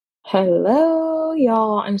Hello,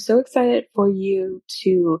 y'all. I'm so excited for you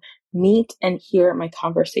to meet and hear my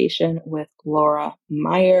conversation with Laura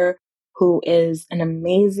Myer, who is an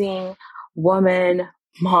amazing woman,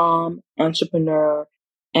 mom, entrepreneur,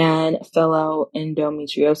 and fellow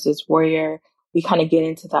endometriosis warrior. We kind of get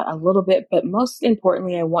into that a little bit, but most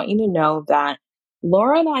importantly, I want you to know that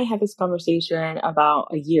Laura and I had this conversation about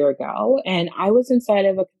a year ago, and I was inside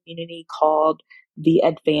of a community called the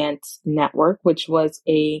Advanced Network, which was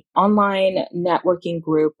a online networking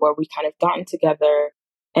group where we kind of gotten together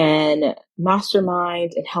and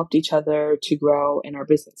mastermind and helped each other to grow in our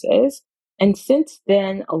businesses. And since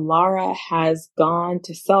then, Lara has gone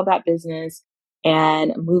to sell that business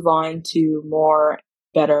and move on to more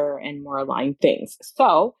better and more aligned things.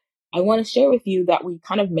 So I want to share with you that we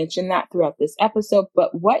kind of mentioned that throughout this episode,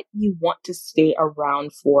 but what you want to stay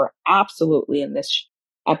around for absolutely in this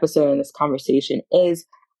episode in this conversation is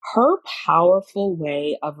her powerful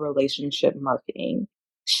way of relationship marketing.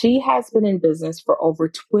 She has been in business for over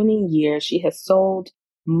 20 years. She has sold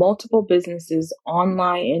multiple businesses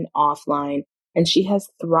online and offline, and she has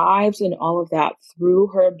thrived in all of that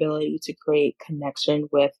through her ability to create connection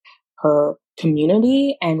with her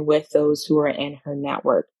community and with those who are in her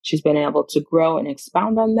network. She's been able to grow and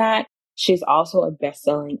expound on that. She's also a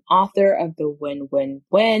best-selling author of the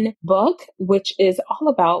Win-Win-Win book, which is all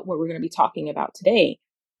about what we're going to be talking about today,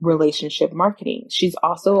 relationship marketing. She's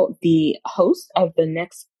also the host of the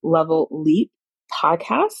Next Level Leap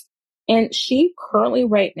podcast. And she currently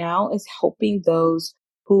right now is helping those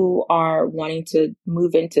who are wanting to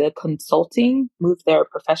move into consulting, move their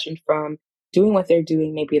profession from doing what they're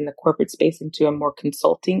doing maybe in the corporate space into a more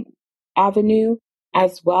consulting avenue,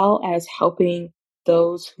 as well as helping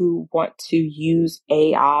those who want to use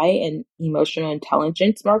AI and emotional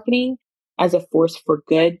intelligence marketing as a force for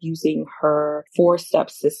good using her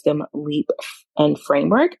 4-step system leap and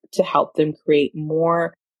framework to help them create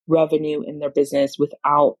more revenue in their business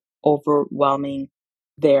without overwhelming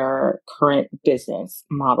their current business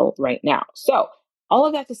model right now. So all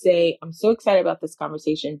of that to say, I'm so excited about this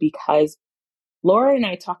conversation because Laura and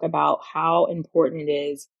I talk about how important it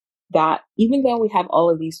is that even though we have all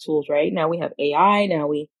of these tools, right now we have AI, now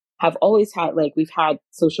we have always had, we've had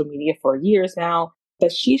social media for years now, but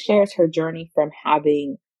she shares her journey from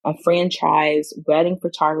having a franchise, wedding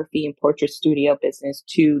photography and portrait studio business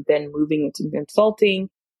to then moving into consulting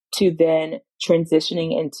to then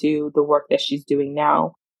transitioning into the work that she's doing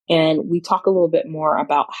now. And we talk a little bit more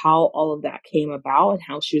about how all of that came about and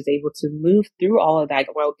how she was able to move through all of that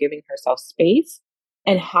while giving herself space,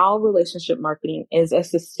 and how relationship marketing is a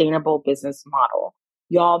sustainable business model.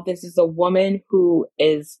 Y'all, this is a woman who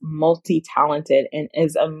is multi-talented and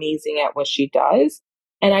is amazing at what she does.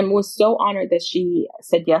 And I was so honored that she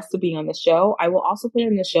said yes to being on the show. I will also put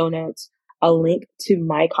in the show notes a link to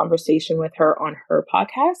my conversation with her on her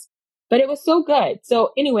podcast, but it was so good.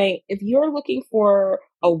 So anyway, if you're looking for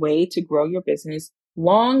a way to grow your business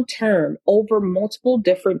long term over multiple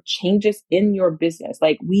different changes in your business,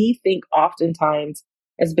 like we think oftentimes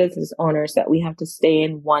as business owners that we have to stay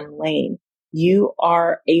in one lane. You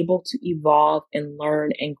are able to evolve and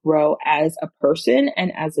learn and grow as a person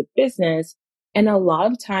and as a business. And a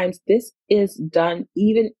lot of times this is done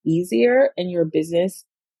even easier in your business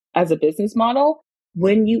as a business model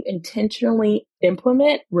when you intentionally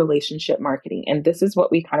implement relationship marketing. And this is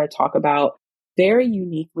what we kind of talk about very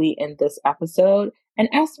uniquely in this episode, and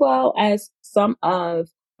as well as some of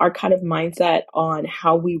our kind of mindset on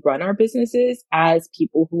how we run our businesses as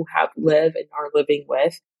people who have lived and are living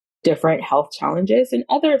with different health challenges and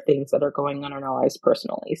other things that are going on in our lives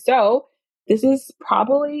personally. So this is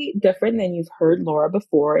probably different than you've heard Laura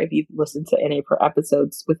before. If you've listened to any of her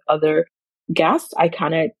episodes with other guests, I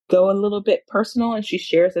kind of go a little bit personal and she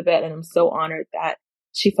shares a bit, and I'm so honored that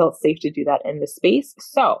she felt safe to do that in this space.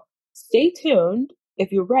 So stay tuned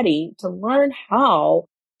if you're ready to learn how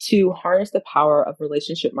to harness the power of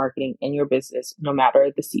relationship marketing in your business, no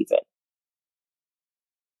matter the season.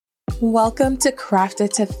 Welcome to Crafted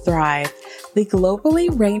to Thrive, the globally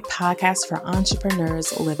ranked podcast for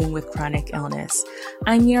entrepreneurs living with chronic illness.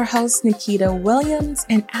 I'm your host, Nikita Williams,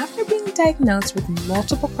 and after being diagnosed with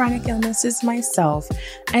multiple chronic illnesses myself,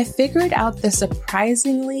 I figured out the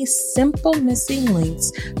surprisingly simple missing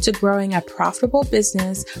links to growing a profitable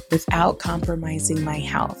business without compromising my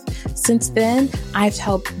health. Since then, I've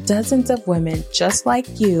helped dozens of women just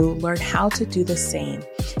like you learn how to do the same.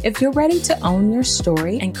 If you're ready to own your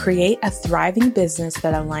story and create a thriving business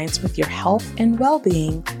that aligns with your health and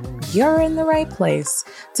well-being, you're in the right place.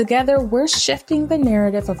 Together, we're shifting the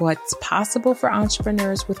narrative of what's possible for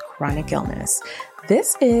entrepreneurs with chronic illness.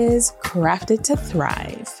 This is Crafted to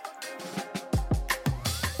Thrive.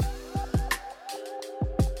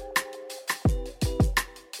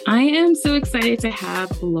 I am so excited to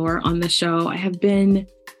have Laura on the show. I have been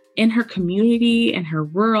in her community and her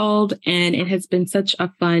world, and it has been such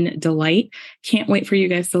a fun delight. Can't wait for you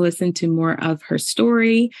guys to listen to more of her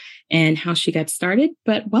story and how she got started.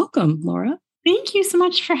 But welcome, Laura. Thank you so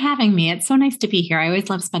much for having me. It's so nice to be here. I always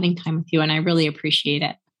love spending time with you, and I really appreciate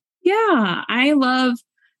it. Yeah, I love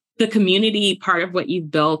the community part of what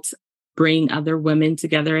you've built, bring other women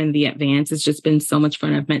together in the advance. It's just been so much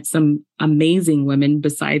fun. I've met some amazing women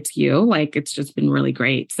besides you. It's just been really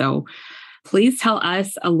great. So please tell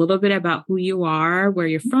us a little bit about who you are, where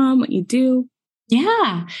you're from, what you do.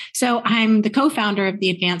 Yeah. So I'm the co-founder of the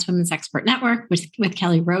Advanced Women's Expert Network with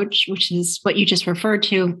Kelly Roach, which is what you just referred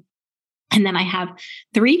to. And then I have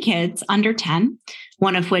 3 kids under 10,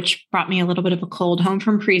 one of which brought me a little bit of a cold home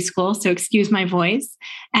from preschool. So excuse my voice.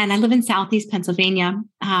 And I live in Southeast Pennsylvania,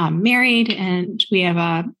 married, and we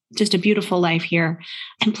have just a beautiful life here,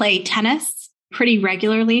 and play tennis pretty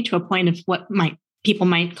regularly to a point of what people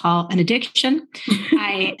might call an addiction.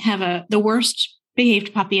 I have the worst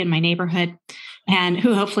behaved puppy in my neighborhood, and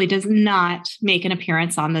who hopefully does not make an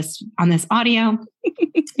appearance on this audio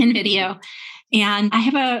and video. And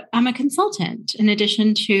I'm a consultant in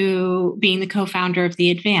addition to being the co-founder of the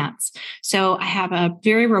Advance. So I have a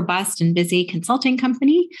very robust and busy consulting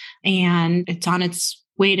company, and it's on its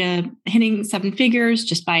way to hitting 7 figures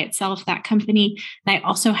just by itself, that company. And I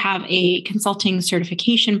also have a consulting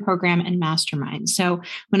certification program and mastermind. So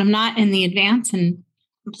when I'm not in the Advance and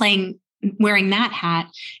wearing that hat,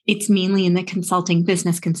 it's mainly in the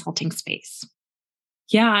business consulting space.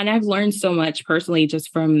 Yeah. And I've learned so much personally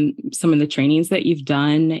just from some of the trainings that you've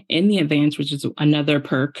done in the Advance, which is another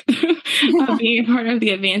perk of being a part of the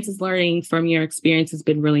Advance, is learning from your experience has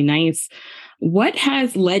been really nice. What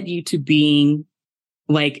has led you to being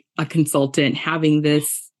like a consultant, having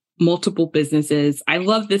this multiple businesses? I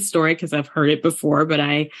love this story because I've heard it before, but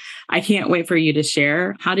I can't wait for you to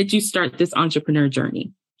share. How did you start this entrepreneur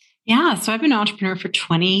journey? Yeah, so I've been an entrepreneur for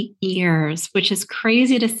 20 years, which is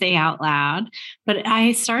crazy to say out loud. But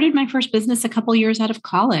I started my first business a couple years out of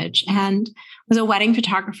college and was a wedding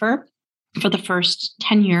photographer for the first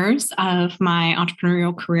 10 years of my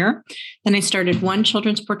entrepreneurial career. Then I started one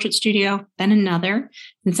children's portrait studio, then another.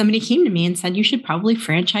 And somebody came to me and said, you should probably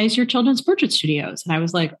franchise your children's portrait studios. And I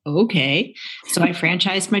was like, okay. So I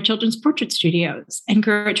franchised my children's portrait studios and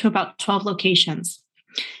grew it to about 12 locations.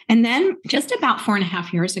 And then just about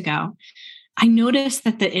 4.5 years ago, I noticed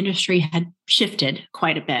that the industry had shifted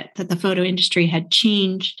quite a bit, that the photo industry had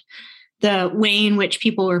changed. The way in which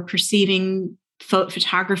people were perceiving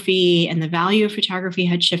photography and the value of photography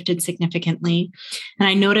had shifted significantly. And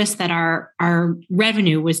I noticed that our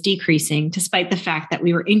revenue was decreasing despite the fact that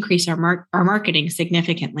we were increasing our marketing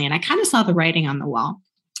significantly. And I kind of saw the writing on the wall.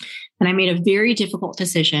 And I made a very difficult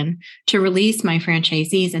decision to release my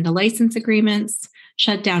franchisees into license agreements,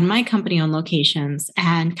 shut down my company on locations,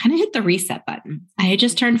 and kind of hit the reset button. I had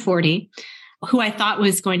just turned 40. Who I thought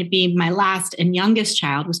was going to be my last and youngest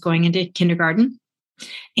child was going into kindergarten.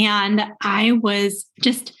 And I was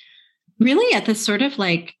just really at this sort of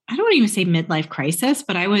I don't want to even say midlife crisis,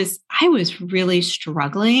 but I was really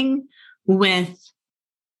struggling with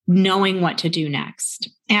knowing what to do next.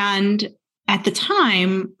 And at the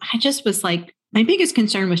time, I just was my biggest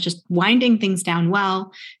concern was just winding things down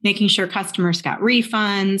well, making sure customers got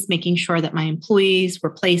refunds, making sure that my employees were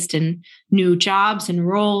placed in new jobs and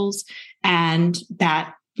roles, and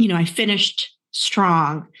that, I finished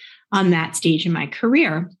strong on that stage in my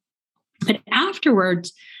career. But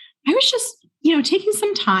afterwards, I was just, taking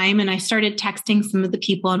some time, and I started texting some of the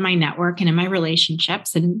people in my network and in my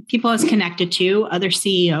relationships and people I was connected to, other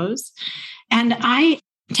CEOs. And I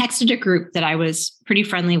texted a group that I was pretty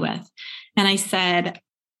friendly with. And I said,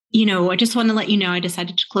 I just want to let you know, I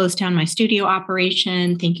decided to close down my studio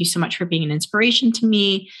operation. Thank you so much for being an inspiration to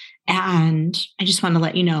me. And I just want to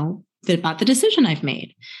let you know about the decision I've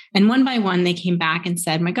made. And one by one, they came back and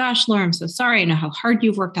said, my gosh, Laura, I'm so sorry. I know how hard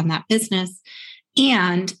you've worked on that business.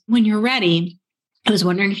 And when you're ready, I was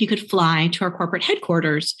wondering if you could fly to our corporate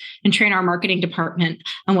headquarters and train our marketing department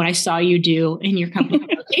on what I saw you do in your company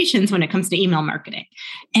applications when it comes to email marketing.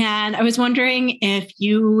 And I was wondering if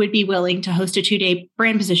you would be willing to host a 2-day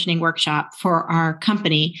brand positioning workshop for our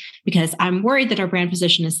company, because I'm worried that our brand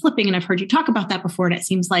position is slipping. And I've heard you talk about that before. And it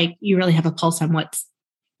seems like you really have a pulse on what's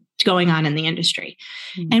going on in the industry.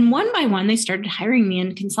 Mm-hmm. And one by one, they started hiring me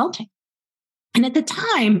in consulting. And at the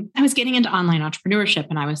time, I was getting into online entrepreneurship,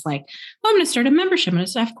 and I was like, I'm going to start a membership. I'm going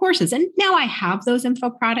to have courses. And now I have those info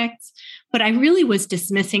products, but I really was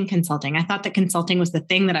dismissing consulting. I thought that consulting was the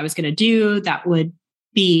thing that I was going to do that would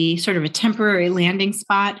be sort of a temporary landing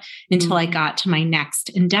spot until I got to my next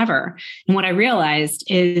endeavor. And what I realized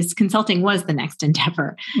is consulting was the next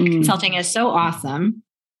endeavor. Consulting is so awesome.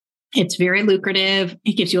 It's very lucrative.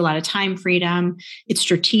 It gives you a lot of time freedom. It's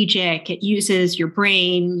strategic. It uses your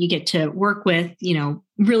brain. You get to work with,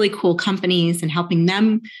 really cool companies and helping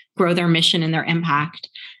them grow their mission and their impact.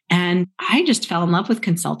 And I just fell in love with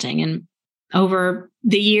consulting. And over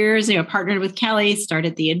the years, partnered with Kelly,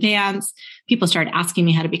 started the advance. People started asking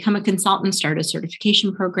me how to become a consultant, start a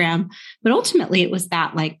certification program. But ultimately, it was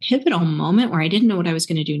that pivotal moment where I didn't know what I was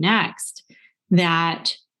going to do next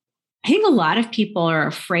that I think a lot of people are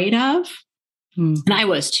afraid of. And I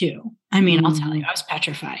was too. I mean, I'll tell you, I was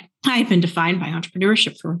petrified. I had been defined by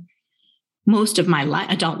entrepreneurship for most of my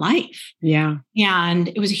adult life. Yeah. And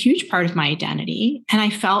it was a huge part of my identity. And I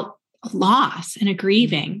felt a loss and a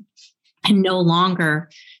grieving and no longer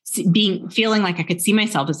feeling like I could see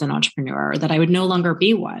myself as an entrepreneur, or that I would no longer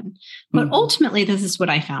be one. But ultimately, this is what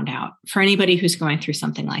I found out for anybody who's going through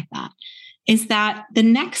something like that, is that the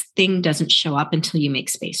next thing doesn't show up until you make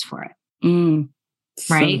space for it.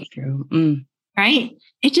 Right? So true. Right?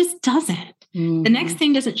 It just doesn't. The next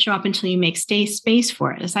thing doesn't show up until you make space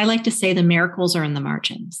for it. As I like to say, the miracles are in the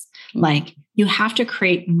margins. You have to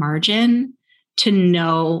create margin to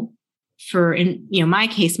know, in my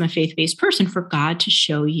case, I'm a faith-based person, for God to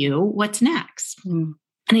show you what's next. And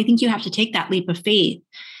I think you have to take that leap of faith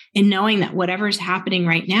in knowing that whatever's happening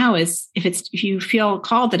right now if you feel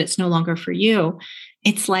called that it's no longer for you,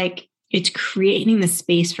 it's creating the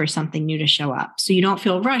space for something new to show up. So you don't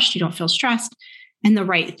feel rushed, you don't feel stressed, and the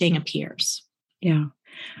right thing appears. Yeah.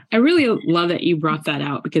 I really love that you brought that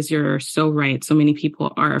out, because you're so right. So many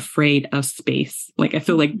people are afraid of space. I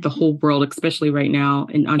feel like the whole world, especially right now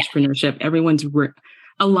in entrepreneurship,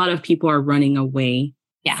 a lot of people are running away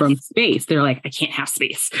from space. They're like, I can't have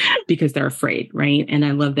space because they're afraid. Right. And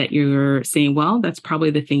I love that you're saying, well, that's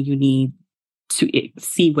probably the thing you need to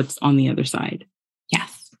see what's on the other side.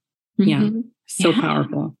 Yes. Yeah. So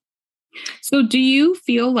powerful. So do you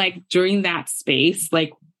feel like during that space,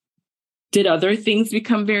 did other things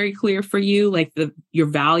become very clear for you? Your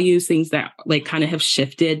values, things that kind of have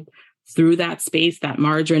shifted through that space, that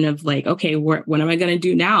margin of okay, what am I going to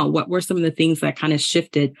do now? What were some of the things that kind of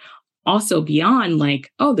shifted also beyond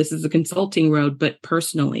this is a consulting road, but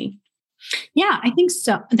personally? Yeah, I think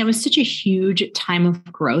so. That was such a huge time of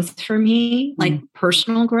growth for me,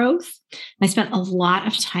 personal growth. I spent a lot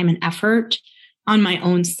of time and effort on my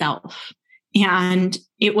own self. And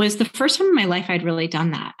it was the first time in my life I'd really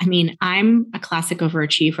done that. I mean, I'm a classic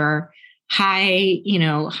overachiever, high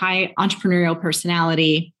entrepreneurial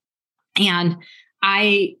personality. And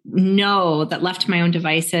I know that left to my own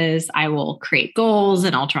devices, I will create goals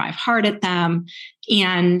and I'll drive hard at them.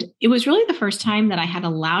 And it was really the first time that I had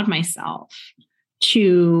allowed myself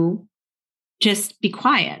to just be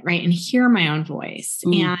quiet, right? And hear my own voice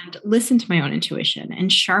and listen to my own intuition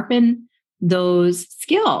and sharpen those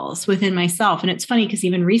skills within myself. And it's funny because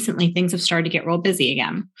even recently things have started to get real busy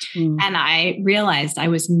again. And I realized I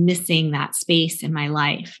was missing that space in my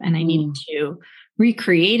life and I needed to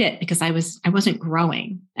recreate it because I wasn't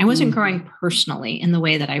growing. I wasn't growing personally in the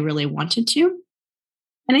way that I really wanted to.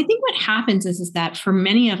 And I think what happens is that for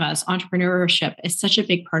many of us, entrepreneurship is such a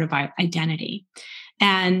big part of our identity.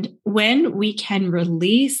 And when we can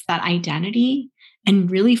release that identity and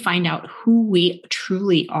really find out who we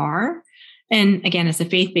truly are, and again, as a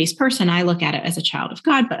faith-based person, I look at it as a child of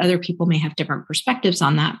God, but other people may have different perspectives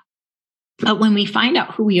on that. But when we find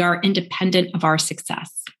out who we are independent of our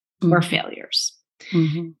success or failures,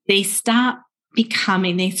 they stop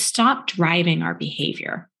driving our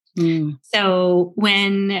behavior. So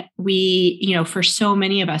when we, for so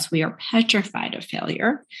many of us, we are petrified of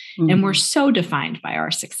failure and we're so defined by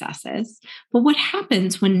our successes. But what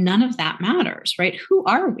happens when none of that matters, right? Who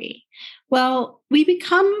are we? Well, we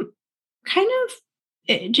become kind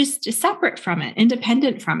of just separate from it,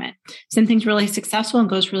 independent from it. Something's really successful and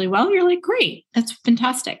goes really well. You're like, great, that's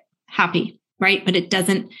fantastic, happy, right? But it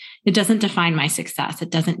doesn't define my success.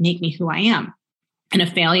 It doesn't make me who I am. And a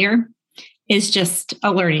failure is just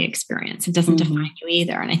a learning experience. It doesn't define you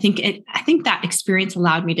either. And I think that experience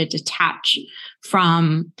allowed me to detach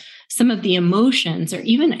from some of the emotions or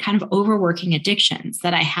even kind of overworking addictions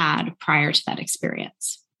that I had prior to that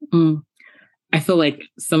experience. I feel like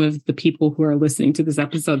some of the people who are listening to this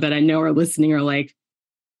episode that I know are listening are like,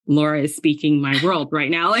 Laura is speaking my world right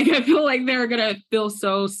now. I feel like they're going to feel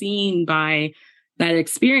so seen by that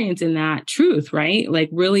experience and that truth, right?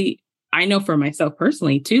 Really, I know for myself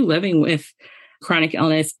personally too, living with chronic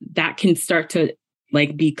illness, that can start to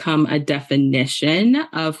become a definition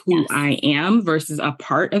of who I am versus a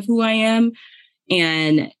part of who I am.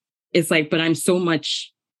 And it's like, but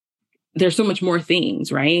there's so much more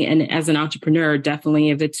things, right? And as an entrepreneur, definitely,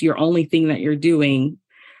 if it's your only thing that you're doing,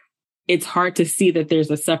 it's hard to see that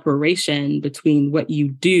there's a separation between what you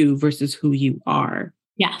do versus who you are.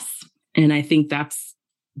 Yes. And I think that's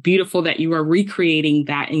beautiful that you are recreating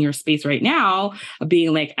that in your space right now of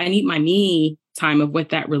being like, I need my me time of what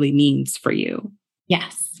that really means for you.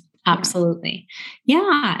 Yes, absolutely.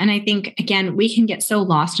 Yeah. And I think, again, we can get so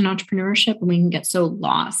lost in entrepreneurship and we can get so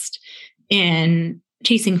lost in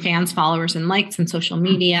chasing fans, followers, and likes on social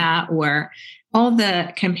media or all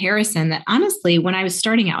the comparison that honestly, when I was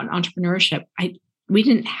starting out in entrepreneurship, we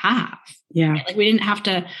didn't have. Yeah. Right? Like we didn't have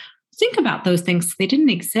to think about those things. They didn't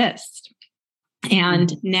exist.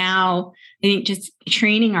 And now I think just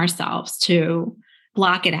training ourselves to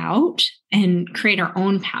block it out and create our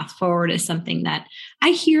own path forward is something that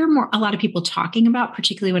I hear a lot of people talking about,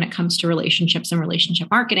 particularly when it comes to relationships and relationship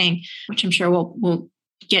marketing, which I'm sure we'll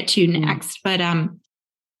get to next. But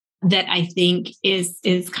that I think is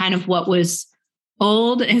kind of what was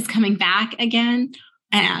old is coming back again.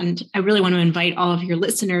 And I really want to invite all of your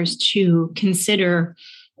listeners to consider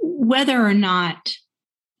whether or not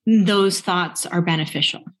those thoughts are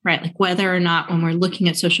beneficial, right? Like whether or not when we're looking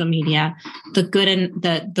at social media, the good and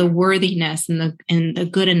the worthiness and the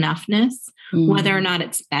good enoughness, whether or not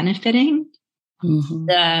it's benefiting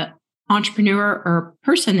the entrepreneur or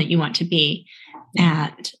person that you want to be,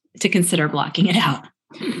 and to consider blocking it out.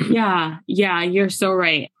 Yeah, you're so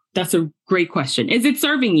right. That's a great question. Is it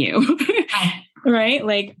serving you? Right?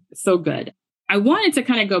 Like, so good. I wanted to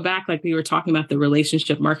kind of go back, like we were talking about the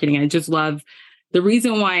relationship marketing. I just love the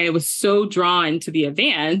reason why I was so drawn to the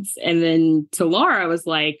advance. And then to Laura, I was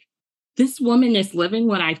like, this woman is living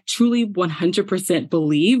what I truly 100%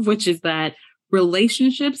 believe, which is that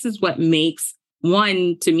relationships is what makes,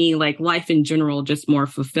 one, to me, like life in general, just more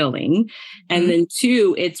fulfilling. And then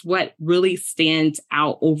two, it's what really stands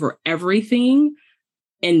out over everything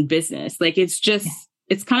in business. Like, it's just,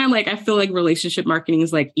 it's kind of like, I feel like relationship marketing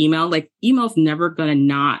is like email. Like email's never going to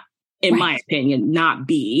not, in my opinion, not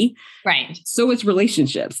be. Right. So it's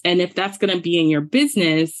relationships. And if that's going to be in your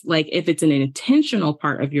business, like if it's an intentional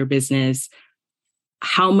part of your business,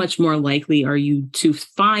 how much more likely are you to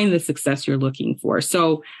find the success you're looking for?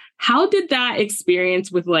 So how did that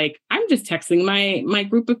experience with like, I'm just texting my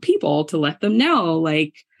group of people to let them know,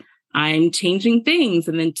 like, I'm changing things,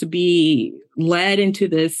 and then to be led into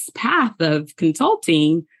this path of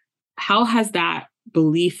consulting, how has that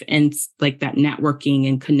belief and like that networking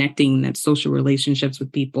and connecting, that social relationships with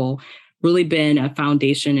people really been a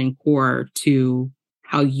foundation and core to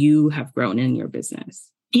how you have grown in your business?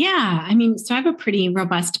 Yeah. I mean, so I have a pretty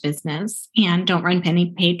robust business and don't run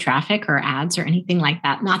any paid traffic or ads or anything like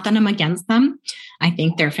that. Not that I'm against them. I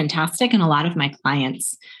think they're fantastic. And a lot of my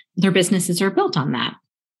clients, their businesses are built on that.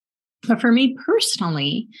 But for me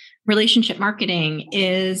personally, relationship marketing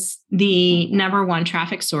is the number one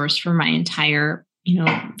traffic source for my entire,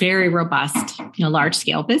 very robust, large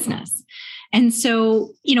scale business. And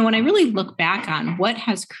so, when I really look back on what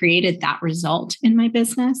has created that result in my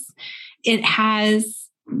business, it has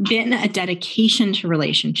been a dedication to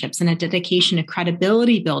relationships and a dedication to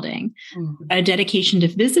credibility building, a dedication to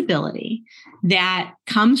visibility that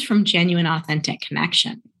comes from genuine, authentic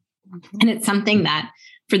connection. And it's something that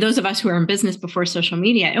for those of us who are in business before social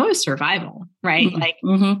media, it was survival, right? Like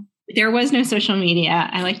there was no social media.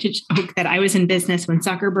 I like to joke that I was in business when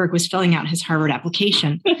Zuckerberg was filling out his Harvard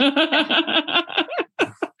application.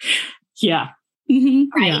 Yeah. Right.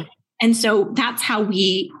 Yeah. And so that's how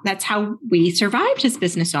we survived as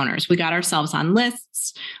business owners. We got ourselves on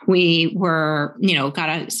lists. We were, got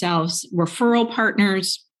ourselves referral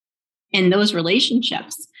partners, and those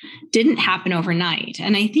relationships didn't happen overnight.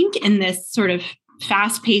 And I think in this sort of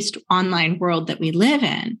fast-paced online world that we live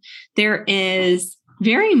in, there is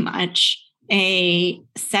very much a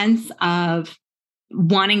sense of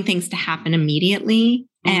wanting things to happen immediately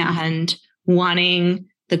and wanting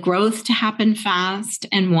the growth to happen fast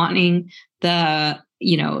and wanting the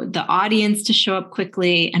audience to show up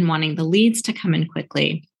quickly and wanting the leads to come in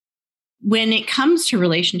quickly. When it comes to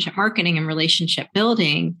relationship marketing and relationship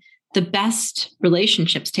building, the best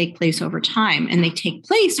relationships take place over time, and they take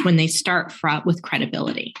place when they start with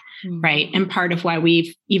credibility, right? And part of why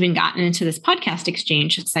we've even gotten into this podcast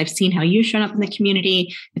exchange is I've seen how you've shown up in the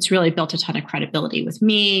community. It's really built a ton of credibility with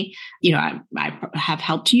me. I have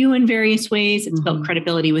helped you in various ways. It's built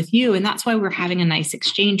credibility with you. And that's why we're having a nice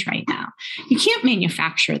exchange right now. You can't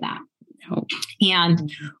manufacture that. And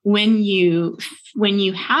when you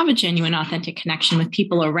have a genuine, authentic connection with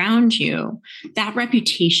people around you, that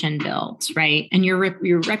reputation builds, right? And your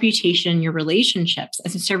reputation, your relationships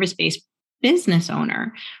as a service-based business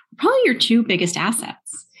owner are probably your two biggest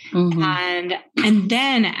assets. And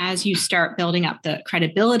then as you start building up the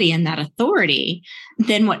credibility and that authority,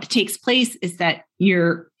 then what takes place is that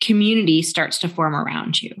your community starts to form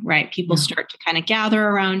around you, right? People start to kind of gather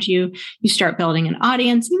around you. You start building an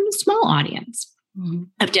audience, even a small audience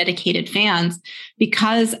of dedicated fans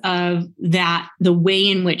because of that, the way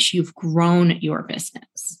in which you've grown your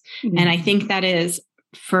business. And I think that is,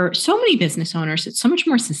 for so many business owners, it's so much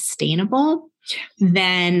more sustainable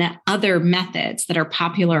than other methods that are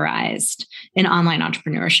popularized in online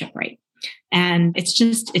entrepreneurship, right? And it's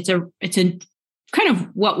a kind of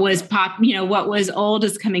what was what was old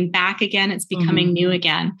is coming back again. It's becoming new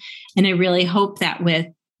again. And I really hope that with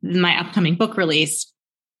my upcoming book release,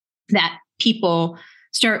 that people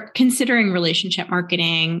start considering relationship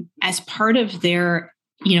marketing as part of their,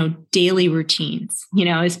 daily routines,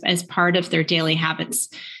 as part of their daily habits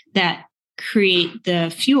that create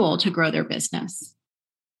the fuel to grow their business.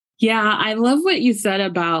 Yeah, I love what you said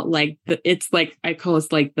about it's like, I call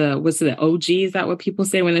it like what's the OG? Is that what people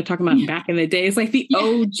say when they're talking about back in the day? It's like the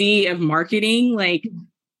OG of marketing. Like,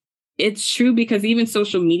 it's true, because even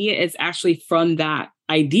social media is actually from that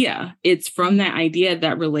idea. It's from that idea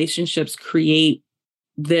that relationships create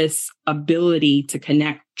this ability to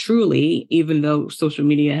connect truly, even though social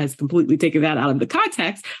media has completely taken that out of the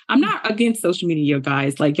context. I'm not against social media,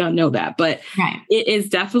 guys, like y'all know that, but it is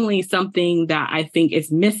definitely something that I think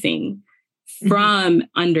is missing from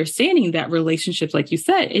understanding that relationships, like you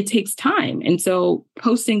said, it takes time. And so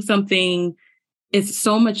posting something is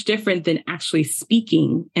so much different than actually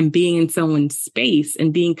speaking and being in someone's space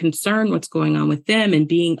and being concerned what's going on with them and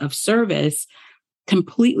being of service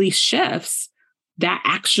completely shifts that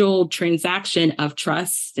actual transaction of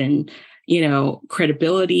trust and,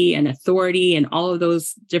 credibility and authority and all of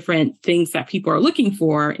those different things that people are looking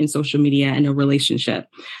for in social media and a relationship.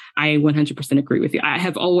 I 100% agree with you.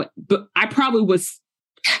 I probably was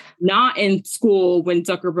not in school when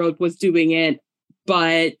Zuckerberg was doing it,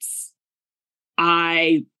 but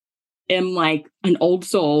I am like an old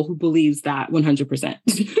soul who believes that 100%.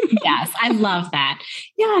 Yes, I love that.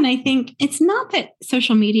 Yeah. And I think it's not that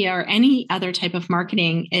social media or any other type of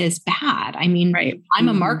marketing is bad. I mean, I'm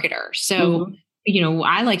a marketer. So,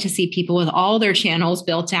 I like to see people with all their channels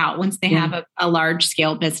built out once they have a large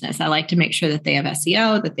scale business. I like to make sure that they have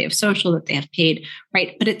SEO, that they have social, that they have paid,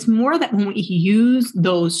 right? But it's more that when we use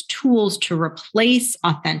those tools to replace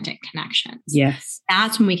authentic connections,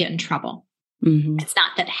 that's when we get in trouble. It's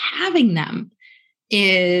not that having them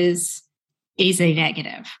is a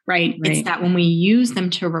negative, right? It's that when we use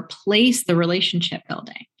them to replace the relationship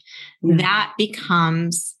building, that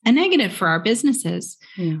becomes a negative for our businesses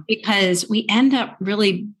because we end up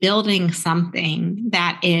really building something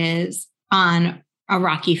that is on a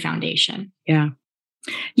rocky foundation.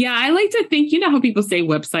 Yeah, I like to think, how people say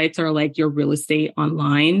websites are like your real estate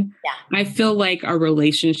online. I feel like our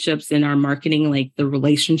relationships and our marketing, like the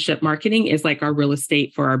relationship marketing is like our real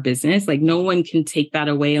estate for our business. Like, no one can take that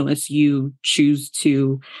away unless you choose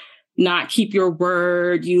to not keep your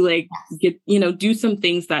word. You do some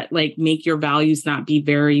things that like make your values not be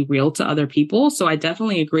very real to other people. So I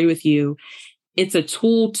definitely agree with you. It's a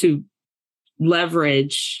tool to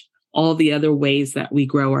leverage all the other ways that we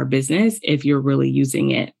grow our business if you're really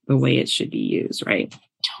using it the way it should be used, right?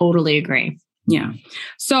 Totally agree. Yeah.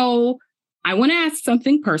 So I want to ask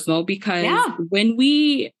something personal because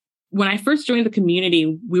when I first joined the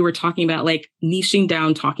community, we were talking about like niching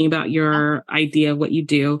down, talking about your idea of what you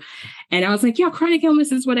do. And I was like, chronic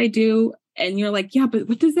illness is what I do. And you're like, but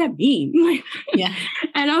what does that mean?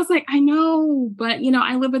 And I was like, I know, but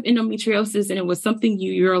I live with endometriosis, and it was something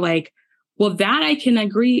you're like, well, that I can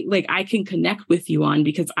agree, like I can connect with you on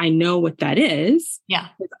because I know what that is.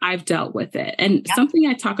 I've dealt with it. And something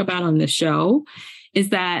I talk about on the show is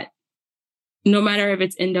that no matter if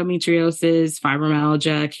it's endometriosis,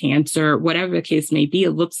 fibromyalgia, cancer, whatever the case may be,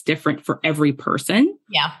 it looks different for every person.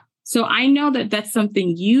 So I know that that's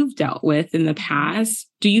something you've dealt with in the past.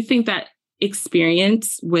 Do you think that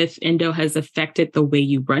experience with endo has affected the way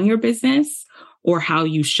you run your business or how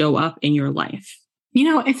you show up in your life?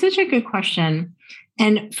 It's such a good question.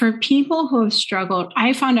 And for people who have struggled,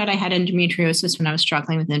 I found out I had endometriosis when I was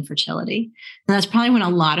struggling with infertility. And that's probably when a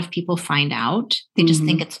lot of people find out. They just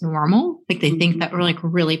think it's normal. Like they think that like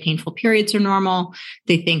really painful periods are normal.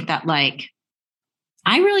 They think that like,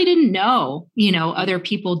 I really didn't know, other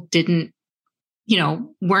people didn't,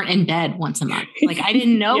 weren't in bed once a month. Like I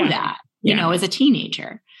didn't know that, as a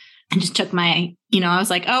teenager. I just took my, I was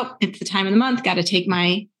like, oh, it's the time of the month. Got to take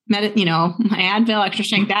my my Advil, extra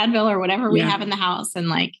strength Advil or whatever we have in the house. And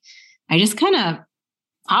like, I just kind of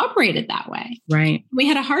operated that way. Right. We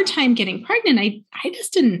had a hard time getting pregnant. I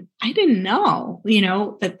didn't know,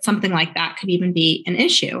 that something like that could even be an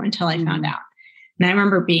issue until I found out. And I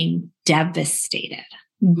remember being devastated.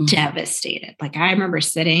 Like, I remember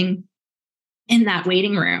sitting in that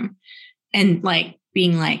waiting room and like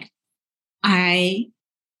being like, I'm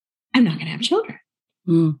not going to have children.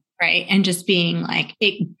 Right. And just being like,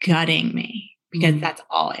 it gutting me because that's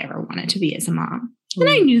all I ever wanted to be as a mom. And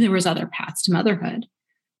I knew there was other paths to motherhood,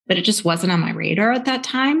 but it just wasn't on my radar at that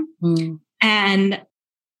time. And,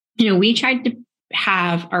 we tried to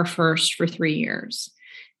have our first for 3 years.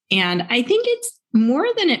 And I think it's more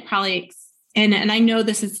than it probably, and I know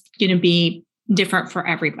this is going to be different for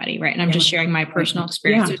everybody, right? And I'm just sharing my personal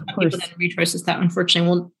experience. There's some people that have endometriosis that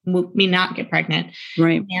unfortunately may not get pregnant,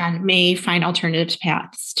 right, and may find alternative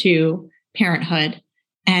paths to parenthood.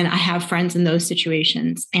 And I have friends in those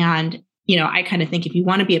situations. And, I kind of think if you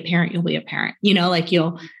want to be a parent, you'll be a parent, like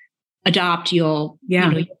you'll adopt, you'll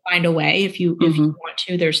find a way if you want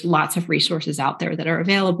to. There's lots of resources out there that are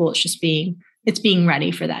available. It's just being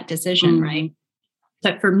ready for that decision, right?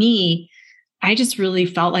 But for me, I just really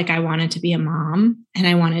felt like I wanted to be a mom and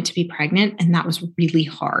I wanted to be pregnant. And that was really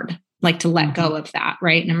hard, like to let go of that.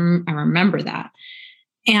 Right. And I remember that.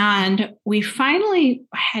 And we finally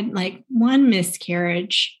had like one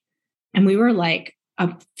miscarriage, and we were like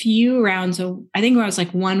a few rounds. I think I was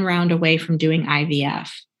like one round away from doing IVF,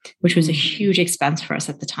 which was a huge expense for us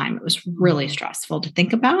at the time. It was really stressful to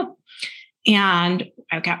think about. And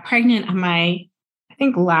I got pregnant on my, I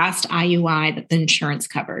think, last IUI that the insurance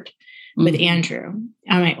covered with Andrew,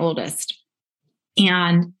 my oldest.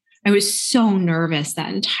 And I was so nervous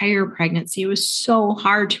that entire pregnancy. It was so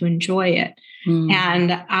hard to enjoy it.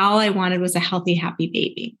 And all I wanted was a healthy, happy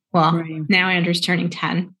baby. Well, now Andrew's turning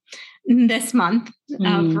 10 this month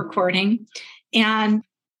of recording. And,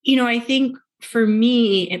 I think for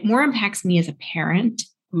me, it more impacts me as a parent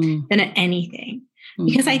than at anything.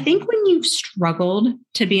 Because I think when you've struggled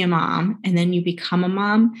to be a mom and then you become a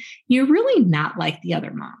mom, you're really not like the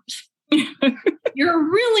other moms. You're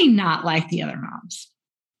really not like the other moms,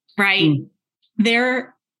 right?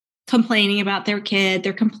 They're complaining about their kid.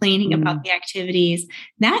 They're complaining about the activities.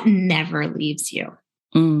 That never leaves you,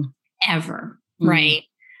 ever, right?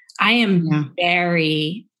 I am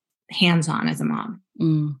very hands-on as a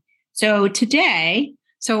mom. So today,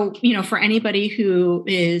 for anybody who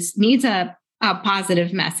needs a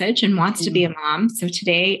positive message and wants to be a mom. So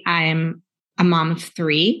today I'm a mom of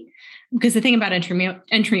 3. Because the thing about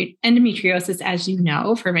endometriosis, as you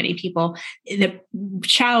know, for many people, the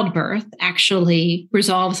childbirth actually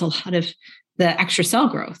resolves a lot of the extra cell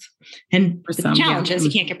growth. And the challenge is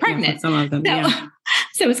you can't get pregnant. Some of them,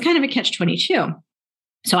 so it's kind of a catch-22.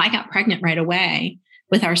 So I got pregnant right away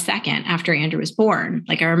with our second after Andrew was born.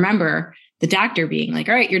 Like, I remember the doctor being like,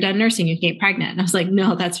 all right, you're done nursing, you can get pregnant. And I was like,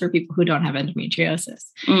 no, that's for people who don't have endometriosis.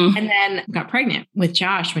 And then got pregnant with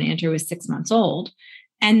Josh when Andrew was 6 months old.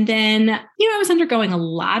 And then, I was undergoing a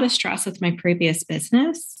lot of stress with my previous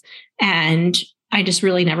business. And I just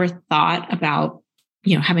really never thought about,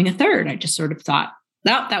 having a third. I just sort of thought,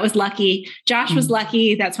 oh, that was lucky. Josh was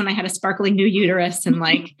lucky. That's when I had a sparkling new uterus. And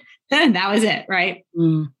that was it. Right.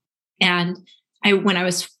 And when I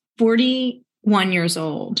was 41 years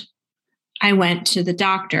old, I went to the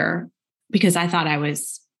doctor because I thought I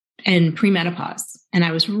was in premenopause. And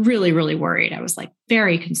I was really, really worried. I was like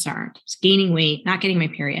very concerned. I was gaining weight, not getting my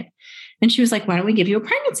period. And she was like, why don't we give you a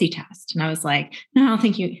pregnancy test? And I was like, no, I don't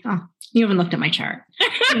think you haven't looked at my chart.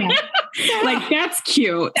 Like, that's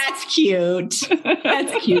cute. That's cute.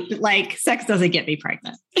 That's cute. Like, sex doesn't get me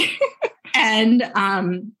pregnant.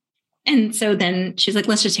 And so then she's like,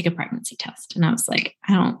 let's just take a pregnancy test. And I was like,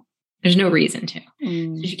 there's no reason to.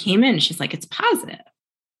 So she came in and she's like, it's positive.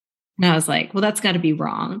 And I was like, well, that's got to be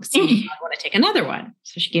wrong. So I want to take another one.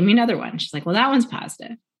 So she gave me another one. She's like, well, that one's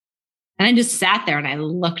positive. And I just sat there and I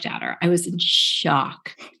looked at her. I was in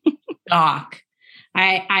shock.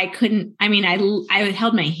 I couldn't, I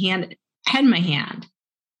held my hand, had my hand,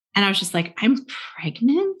 and I was just like, I'm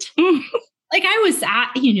pregnant. Like, I was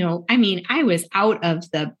I was out of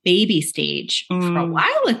the baby stage for a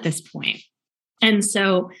while at this point. And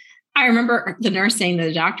so I remember the nurse saying to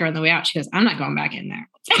the doctor on the way out, she goes, I'm not going back in there.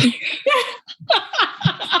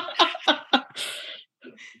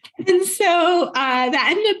 And so that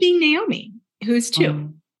ended up bebeing Naomi, who's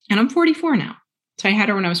 2. And I'm 44 now. So I had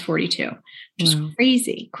her when I was 42, which is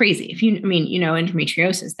crazy. If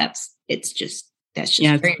endometriosis, that's just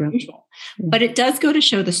very unusual. But it does go to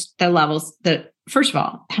show the levels, first of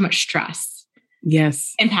all, how much stress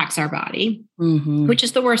Yes. impacts our body, which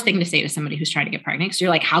is the worst thing to say to somebody who's trying to get pregnant. Because you're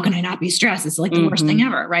like, how can I not be stressed? It's like the worst thing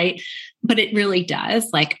ever. Right. But it really does.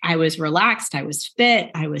 Like, I was relaxed. I was fit.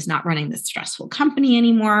 I was not running this stressful company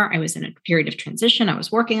anymore. I was in a period of transition. I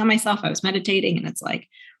was working on myself. I was meditating. And it's like,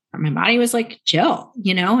 my body was like, chill,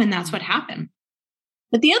 and that's what happened.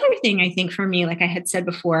 But the other thing I think for me, like I had said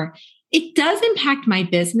before, it does impact my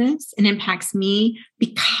business and impacts me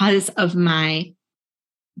because of my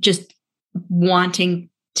just wanting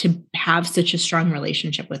to have such a strong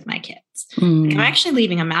relationship with my kids. Like, I'm actually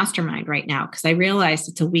leaving a mastermind right now because I realized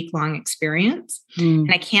it's a week-long experience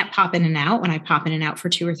and I can't pop in and out. When I pop in and out for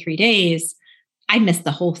 2 or 3 days, I miss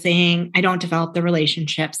the whole thing. I don't develop the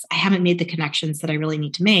relationships. I haven't made the connections that I really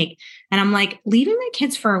need to make. And I'm like, leaving my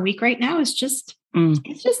kids for a week right now is just,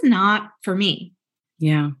 it's just not for me.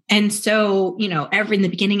 Yeah. And so, in the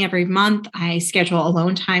beginning, every month, I schedule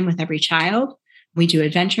alone time with every child. We do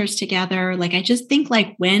adventures together. Like, I just think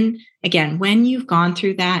like when you've gone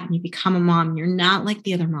through that and you become a mom, you're not like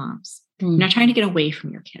the other moms. You're not trying to get away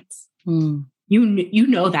from your kids. You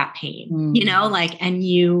know that pain,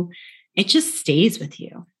 it just stays with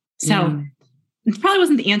you. So it probably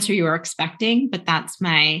wasn't the answer you were expecting, but that's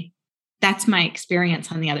my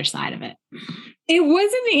experience on the other side of it. It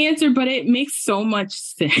wasn't the answer, but it makes so much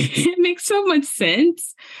sense. It makes so much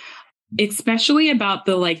sense. Especially about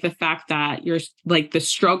the fact that you're like the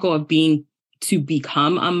struggle of to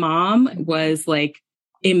become a mom was like,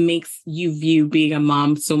 it makes you view being a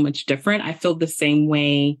mom so much different. I feel the same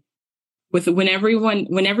way with when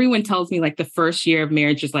everyone tells me like the first year of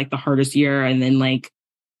marriage is like the hardest year. And then like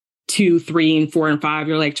 2, 3, and 4, and 5,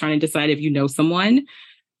 you're like trying to decide if you know someone.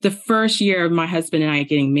 The first year of my husband and I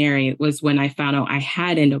getting married was when I found out I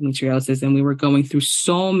had endometriosis, and we were going through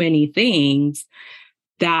so many things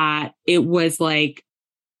that it was like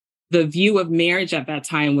the view of marriage at that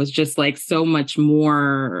time was just like so much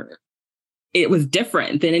more, it was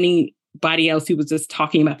different than anybody else who was just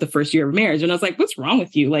talking about the first year of marriage. And I was like, what's wrong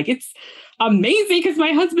with you? Like, it's amazing because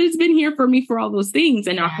my husband's been here for me for all those things.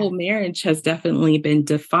 And our whole marriage has definitely been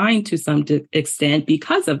defined to some extent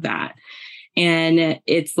because of that. And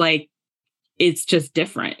it's like, it's just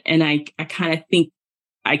different. And I kind of think,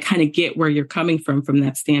 I kind of get where you're coming from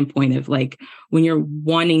that standpoint of like, when you're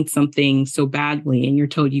wanting something so badly and you're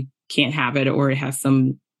told you can't have it, or it has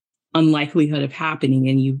some unlikelihood of happening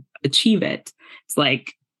and you achieve it, it's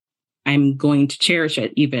like, I'm going to cherish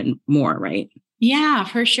it even more. Right. Yeah,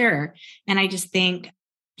 for sure. And I just think,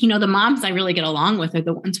 the moms I really get along with are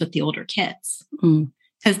the ones with the older kids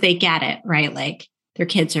because they get it, right? Like, their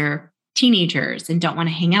kids are teenagers and don't want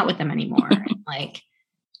to hang out with them anymore. Like,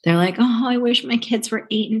 they're like, oh, I wish my kids were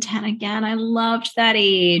 8 and 10 again. I loved that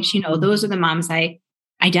age. Those are the moms I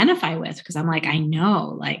identify with because I'm like, I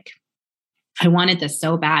know, like, I wanted this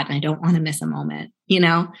so bad and I don't want to miss a moment,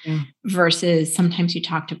 versus sometimes you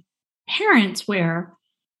talk to parents where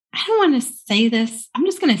I don't want to say this. I'm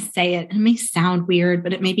just going to say it. It may sound weird,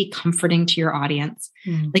 but it may be comforting to your audience.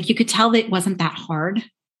 Like, you could tell that it wasn't that hard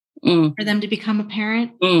for them to become a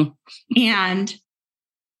parent. And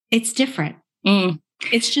it's different.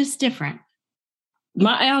 It's just different.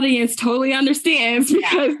 My audience totally understands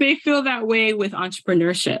because they feel that way with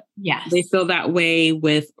entrepreneurship. Yes. They feel that way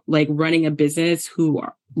with like running a business, who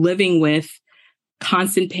are living with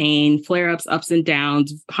constant pain, flare-ups, ups and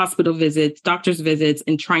downs, hospital visits, doctor's visits,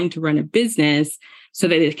 and trying to run a business so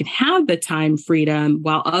that they can have the time freedom,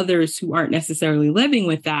 while others who aren't necessarily living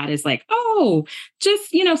with that is like, oh,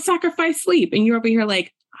 just, sacrifice sleep. And you're over here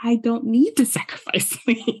like, I don't need to sacrifice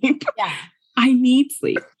sleep. Yeah. I need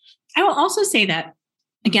sleep. I will also say that,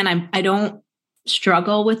 again, I don't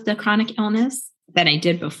struggle with the chronic illness that I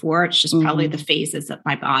did before. It's just probably the phases of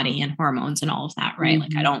my body and hormones and all of that, right?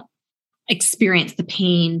 Like, I don't experience the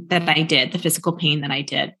pain that I did, the physical pain that I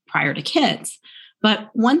did prior to kids. But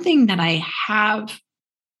one thing that I have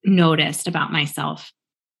noticed about myself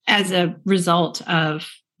as a result of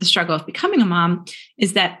the struggle of becoming a mom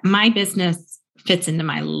is that my business fits into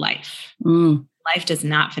my life. Life does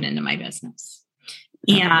not fit into my business.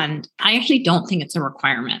 And I actually don't think it's a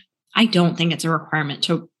requirement. I don't think it's a requirement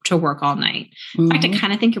to work all night. In fact, I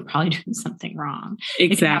kind of think you're probably doing something wrong. Exactly.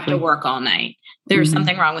 If you have to work all night. There's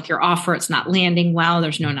something wrong with your offer. It's not landing well.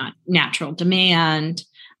 There's no natural demand.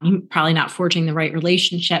 You're probably not forging the right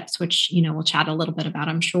relationships, which, we'll chat a little bit about,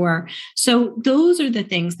 I'm sure. So those are the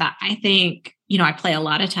things that I think, I play a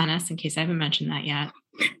lot of tennis, in case I haven't mentioned that yet.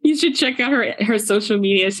 You should check out her social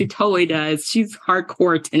media. She totally does. She's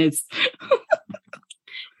hardcore tennis.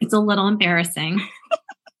 It's a little embarrassing.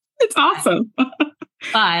 It's awesome.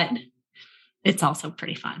 But it's also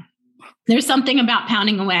pretty fun. There's something about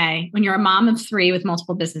pounding away. When you're a mom of 3 with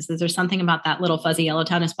multiple businesses, there's something about that little fuzzy yellow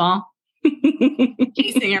tennis ball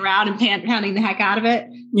chasing around and pounding the heck out of it.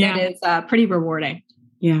 Yeah. That is pretty rewarding.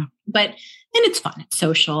 Yeah. And it's fun. It's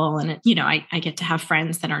social. And, I get to have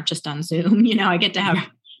friends that aren't just on Zoom. I get to have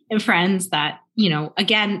friends that,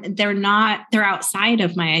 again, they're outside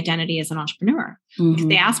of my identity as an entrepreneur. If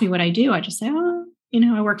they ask me what I do, I just say,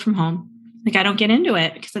 I work from home. Like, I don't get into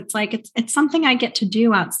it because it's like, it's something I get to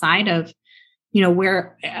do outside of,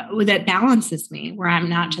 where that balances me, where I'm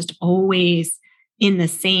not just always in the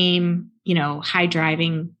same, high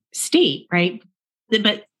driving state. Right.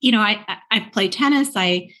 But, I play tennis.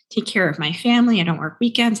 I take care of my family. I don't work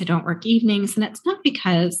weekends. I don't work evenings. And it's not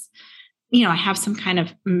because, I have some kind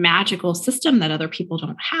of magical system that other people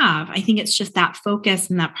don't have. I think it's just that focus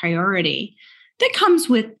and that priority that comes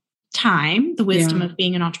with time, the wisdom of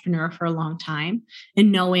being an entrepreneur for a long time,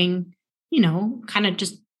 and knowing, kind of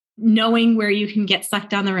just knowing where you can get sucked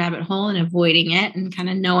down the rabbit hole and avoiding it, and kind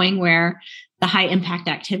of knowing where the high impact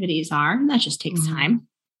activities are. And that just takes time.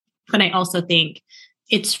 But I also think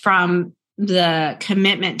it's from the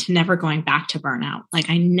commitment to never going back to burnout. Like,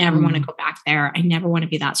 I never want to go back there. I never want to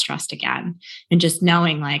be that stressed again. And just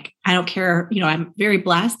knowing, like, I don't care, I'm very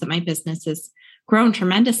blessed that my business has grown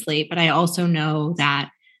tremendously, but I also know that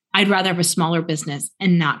I'd rather have a smaller business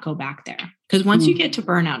and not go back there. Because once you get to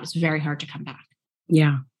burnout, it's very hard to come back.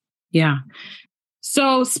 Yeah. Yeah.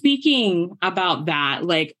 So speaking about that,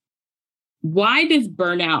 like, why does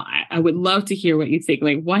burnout, I would love to hear what you think.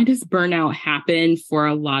 Like, why does burnout happen for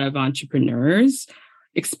a lot of entrepreneurs,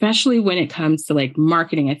 especially when it comes to like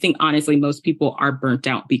marketing? I think honestly, most people are burnt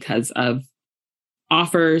out because of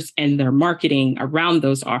offers and their marketing around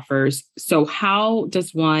those offers. So how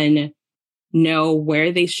does one know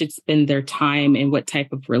where they should spend their time and what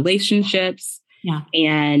type of relationships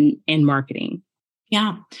and marketing?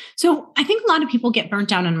 Yeah. So I think a lot of people get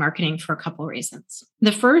burnt out on marketing for a couple of reasons.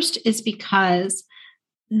 The first is because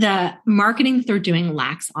the marketing that they're doing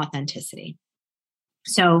lacks authenticity.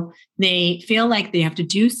 So they feel like they have to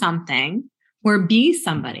do something or be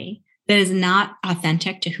somebody that is not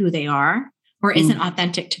authentic to who they are or isn't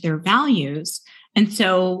authentic to their values. And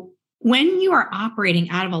so when you are operating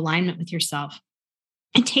out of alignment with yourself,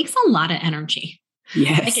 it takes a lot of energy.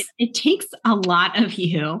 Yes. Like it takes a lot of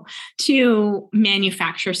you to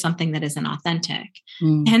manufacture something that isn't authentic.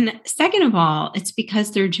 And second of all, it's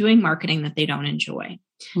because they're doing marketing that they don't enjoy.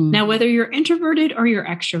 Now, whether you're introverted or you're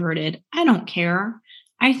extroverted, I don't care.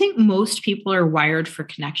 I think most people are wired for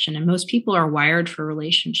connection and most people are wired for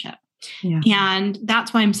relationship. Yeah. And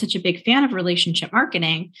that's why I'm such a big fan of relationship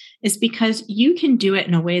marketing, is because you can do it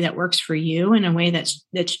in a way that works for you, in a way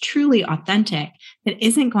that's truly authentic, that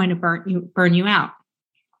isn't going to burn you out.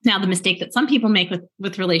 Now, the mistake that some people make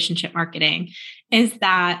with relationship marketing is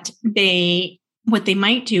that what they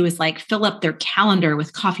might do is like fill up their calendar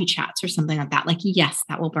with coffee chats or something like that. Like, yes,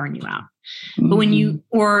 that will burn you out. But when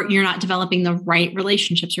you're not developing the right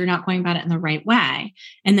relationships, you're not going about it in the right way.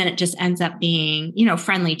 And then it just ends up being,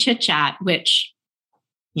 friendly chit chat, which,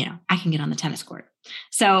 I can get on the tennis court.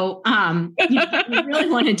 So you really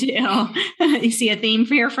want to do, you see a theme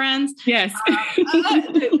for your friends? Yes.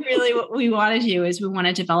 Really what we want to do is we want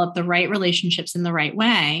to develop the right relationships in the right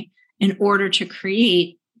way in order to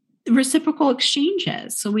create reciprocal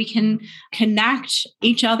exchanges so we can connect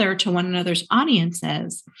each other to one another's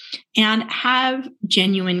audiences and have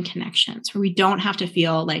genuine connections where we don't have to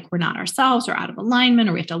feel like we're not ourselves or out of alignment,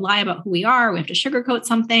 or we have to lie about who we are. We have to sugarcoat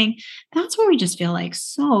something. That's where we just feel like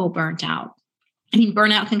so burnt out. I mean,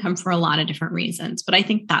 burnout can come for a lot of different reasons, but I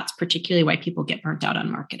think that's particularly why people get burnt out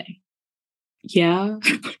on marketing. Yeah.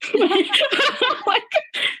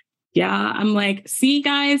 I'm like, see,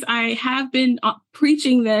 guys, I have been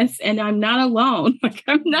preaching this and I'm not alone. Like,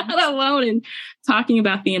 I'm not alone in talking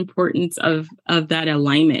about the importance of that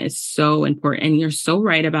alignment is so important. And you're so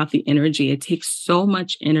right about the energy. It takes so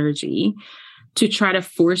much energy to try to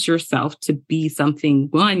force yourself to be something,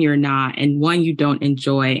 one, you're not, and one, you don't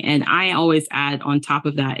enjoy. And I always add on top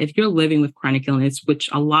of that, if you're living with chronic illness, which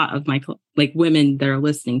a lot of my women that are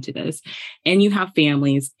listening to this, and you have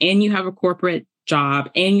families and you have a corporate job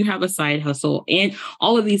and you have a side hustle and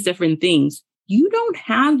all of these different things, you don't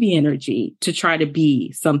have the energy to try to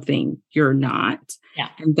be something you're not. Yeah.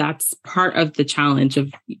 And that's part of the challenge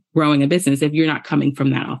of growing a business if you're not coming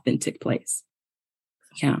from that authentic place.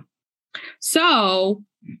 Yeah. So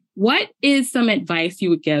what is some advice you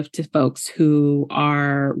would give to folks who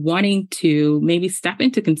are wanting to maybe step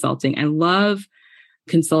into consulting? I love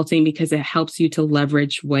consulting because it helps you to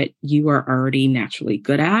leverage what you are already naturally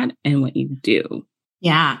good at and what you do.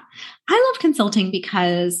 Yeah. I love consulting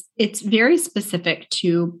because it's very specific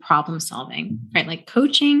to problem solving, right? Like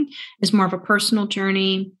coaching is more of a personal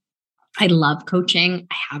journey. I love coaching.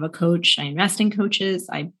 I have a coach. I invest in coaches.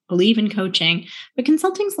 I believe in coaching, but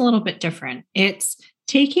consulting's a little bit different. It's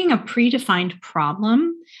taking a predefined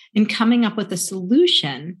problem and coming up with a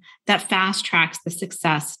solution that fast tracks the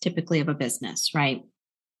success typically of a business, right?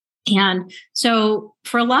 And so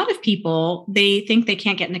for a lot of people, they think they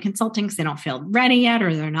can't get into consulting because they don't feel ready yet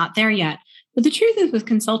or they're not there yet. But the truth is with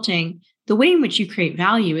consulting, the way in which you create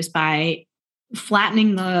value is by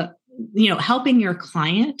flattening helping your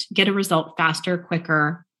client get a result faster,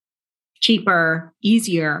 quicker, cheaper,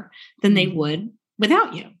 easier than they would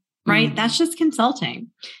without you, right? Mm-hmm. That's just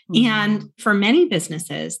consulting. Mm-hmm. And for many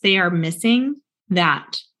businesses, they are missing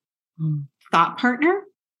that thought partner.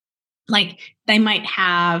 Like they might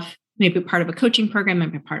have maybe part of a coaching program,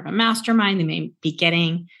 maybe part of a mastermind. They might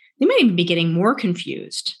even be getting more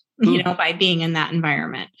confused, by being in that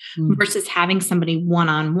environment versus having somebody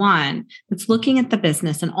one-on-one that's looking at the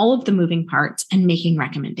business and all of the moving parts and making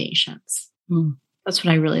recommendations. That's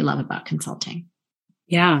what I really love about consulting.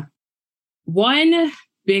 Yeah. One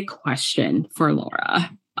big question for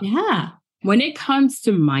Laura. Yeah. When it comes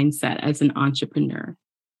to mindset as an entrepreneur,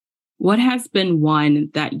 what has been one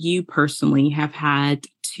that you personally have had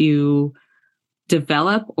to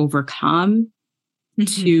develop, overcome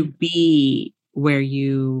to be where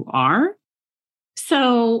you are?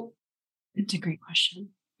 So it's a great question.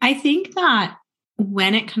 I think that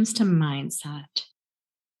when it comes to mindset,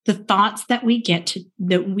 the thoughts that we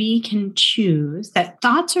that we can choose, that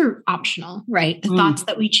thoughts are optional, right? The thoughts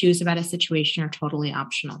that we choose about a situation are totally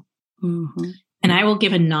optional. Mm-hmm. And I will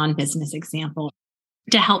give a non-business example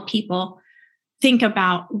to help people think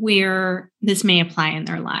about where this may apply in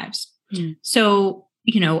their lives. So,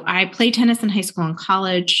 I played tennis in high school and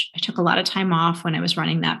college. I took a lot of time off when I was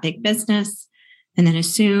running that big business. And then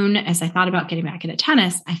as soon as I thought about getting back into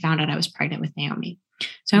tennis, I found out I was pregnant with Naomi.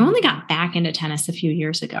 So I only got back into tennis a few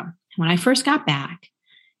years ago. When I first got back,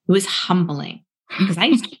 it was humbling because I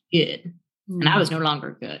used to be good and I was no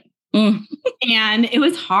longer good. And it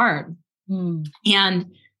was hard. And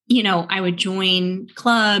I would join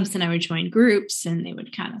clubs and I would join groups and they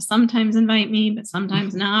would kind of sometimes invite me, but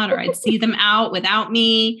sometimes not, or I'd see them out without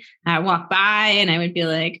me. I'd walk by and I would be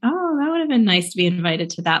like, oh, that would have been nice to be invited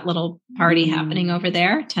to that little party happening over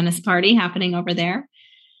there, tennis party happening over there.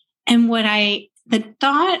 And the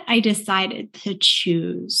thought I decided to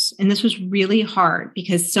choose, and this was really hard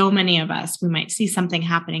because so many of us, we might see something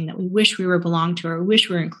happening that we wish we were belonged to or wish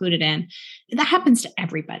we were included in. That happens to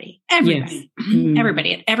everybody, yes.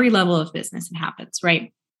 Everybody at every level of business, it happens,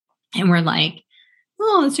 right? And we're like,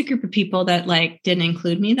 oh, it's a group of people that didn't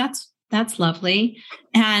include me. That's lovely.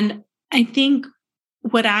 And I think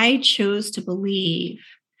what I chose to believe,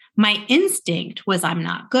 my instinct was I'm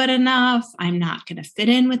not good enough. I'm not going to fit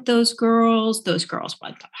in with those girls. Those girls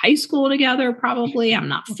went to high school together, probably. I'm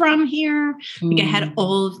not from here. I had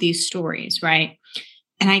all of these stories, right?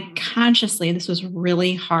 And I consciously, this was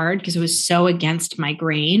really hard because it was so against my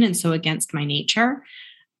grain and so against my nature,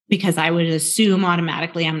 because I would assume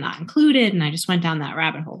automatically I'm not included. And I just went down that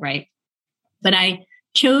rabbit hole, right? But I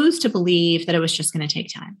chose to believe that it was just going to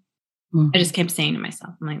take time. I just kept saying to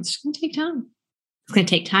myself, I'm like, it's just going to take time. It's going to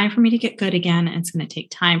take time for me to get good again. And it's going to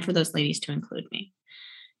take time for those ladies to include me.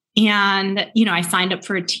 And, I signed up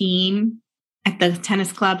for a team at the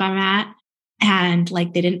tennis club I'm at, and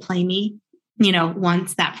they didn't play me,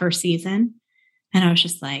 once that first season. And I was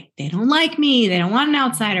just like, they don't like me. They don't want an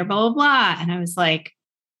outsider, blah, blah, blah. And I was like,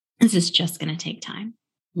 this is just going to take time.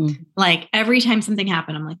 Every time something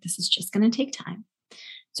happened, I'm like, this is just going to take time.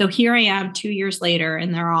 So here I am 2 years later,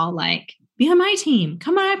 and they're all like, be on my team.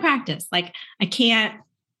 Come on, I practice. I can't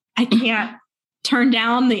turn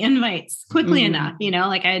down the invites quickly enough.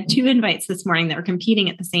 I had 2 invites this morning that were competing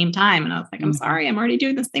at the same time. And I was like, I'm sorry, I'm already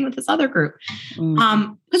doing this thing with this other group.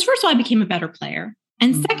 Because first of all, I became a better player.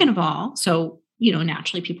 And second of all, so,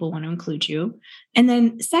 naturally people want to include you. And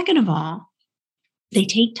then second of all, they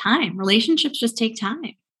take time. Relationships just take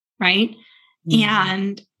time. Right.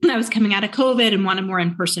 And I was coming out of COVID and wanted more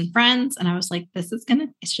in-person friends. And I was like, it's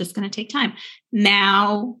just going to take time.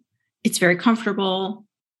 Now it's very comfortable.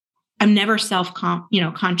 I'm never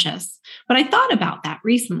conscious, but I thought about that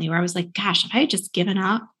recently where I was like, gosh, if I had just given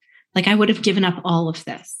up, I would have given up all of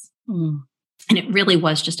this. And it really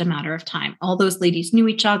was just a matter of time. All those ladies knew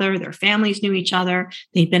each other. Their families knew each other.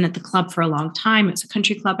 They'd been at the club for a long time. It was a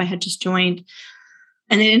country club I had just joined.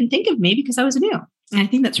 And they didn't think of me because I was new. And I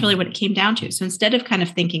think that's really what it came down to. So instead of kind of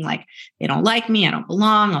thinking they don't like me, I don't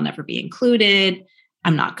belong, I'll never be included,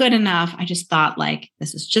 I'm not good enough. I just thought like,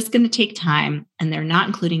 this is just going to take time and they're not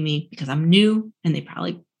including me because I'm new and they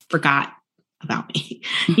probably forgot about me,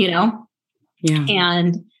 Yeah.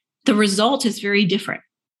 And the result is very different,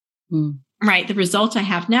 right? The result I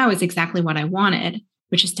have now is exactly what I wanted,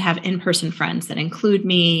 which is to have in-person friends that include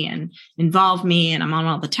me and involve me. And I'm on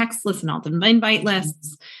all the text lists and all the invite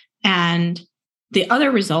lists. And the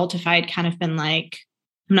other result, if I had kind of been like,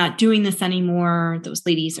 I'm not doing this anymore, those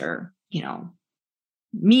ladies are,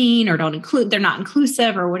 mean or they're not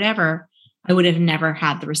inclusive or whatever, I would have never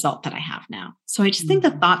had the result that I have now. So I just think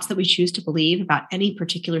the thoughts that we choose to believe about any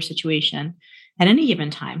particular situation at any given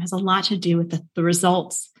time has a lot to do with the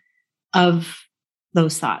results of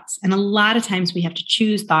those thoughts. And a lot of times we have to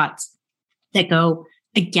choose thoughts that go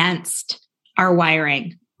against our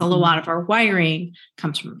wiring. A lot of our wiring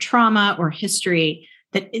comes from trauma or history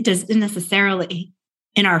that it doesn't necessarily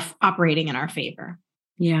operating in our favor.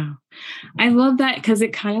 Yeah. I love that because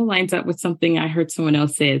it kind of lines up with something I heard someone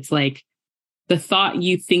else say. It's like the thought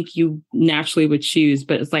you think you naturally would choose,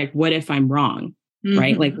 but it's like, what if I'm wrong?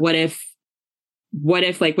 Right? Like, what if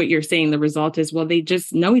like what you're saying, the result is, well, they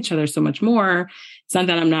just know each other so much more. It's not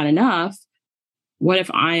that I'm not enough. What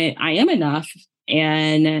if I am enough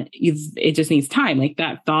and it just needs time? Like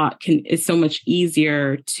that thought is so much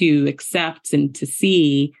easier to accept and to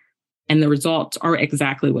see. And the results are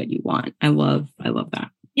exactly what you want. I love that.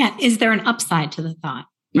 Yeah. Is there an upside to the thought?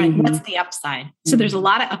 Right. What's the upside? So there's a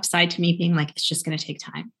lot of upside to me being like, it's just going to take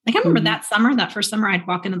time. Like I remember that first summer, I'd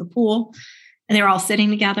walk into the pool and they were all sitting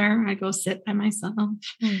together. I'd go sit by myself,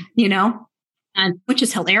 and which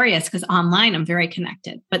is hilarious because online I'm very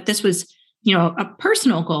connected. But this was, a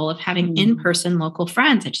personal goal of having in-person local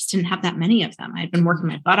friends. I just didn't have that many of them. I'd been working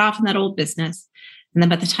my butt off in that old business. And then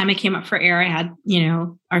by the time I came up for air, I had,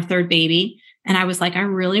 our third baby. And I was like, I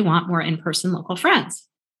really want more in-person local friends.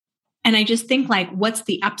 And I just think like, what's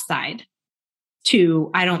the upside to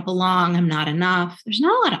I don't belong, I'm not enough? There's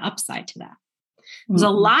not a lot of upside to that. There's a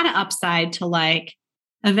lot of upside to like,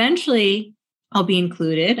 eventually I'll be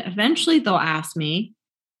included. Eventually they'll ask me.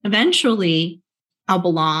 Eventually I'll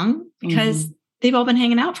belong because they've all been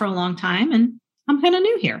hanging out for a long time and I'm kind of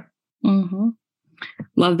new here.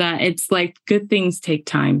 Love that. It's like good things take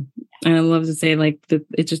time. And I love to say like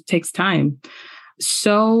it just takes time.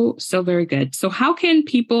 So very good. So how can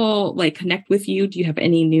people like connect with you? Do you have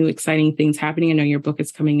any new exciting things happening? I know your book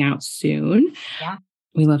is coming out soon. Yeah.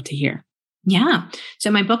 We love to hear. Yeah. So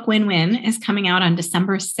my book Win-Win is coming out on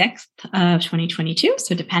December 6th of 2022.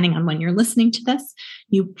 So depending on when you're listening to this,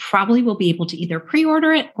 you probably will be able to either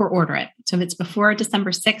pre-order it or order it. So if it's before December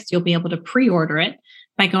 6th, you'll be able to pre-order it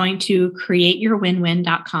by going to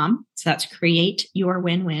createyourwinwin.com. So that's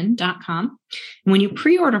createyourwinwin.com. And when you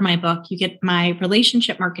pre-order my book, you get my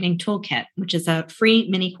relationship marketing toolkit, which is a free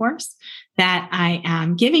mini course that I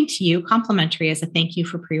am giving to you complimentary as a thank you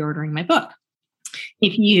for pre-ordering my book.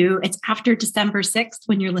 It's after December 6th,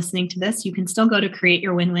 when you're listening to this, you can still go to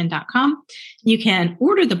createyourwinwin.com. You can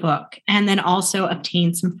order the book and then also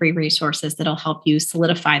obtain some free resources that'll help you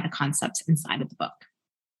solidify the concepts inside of the book.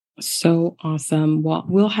 So awesome. Well,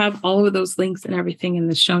 we'll have all of those links and everything in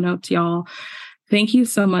the show notes, y'all. Thank you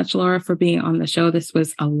so much, Laura, for being on the show. This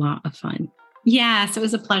was a lot of fun. Yes, it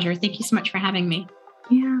was a pleasure. Thank you so much for having me.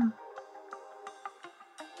 Yeah.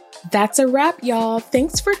 That's a wrap, y'all.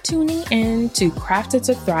 Thanks for tuning in to Crafted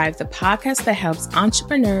to Thrive, the podcast that helps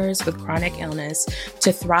entrepreneurs with chronic illness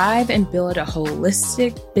to thrive and build a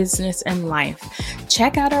holistic business and life.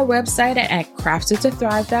 Check out our website at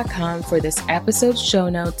craftedtothrive.com for this episode's show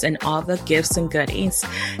notes and all the gifts and goodies.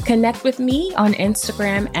 Connect with me on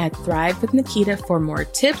Instagram at Thrive with Nikita for more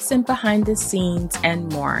tips and behind the scenes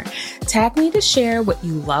and more. Tag me to share what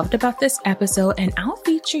you loved about this episode, and I'll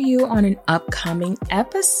feature you on an upcoming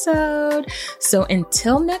episode. So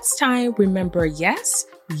until next time, remember, yes,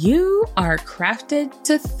 you are crafted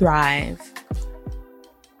to thrive.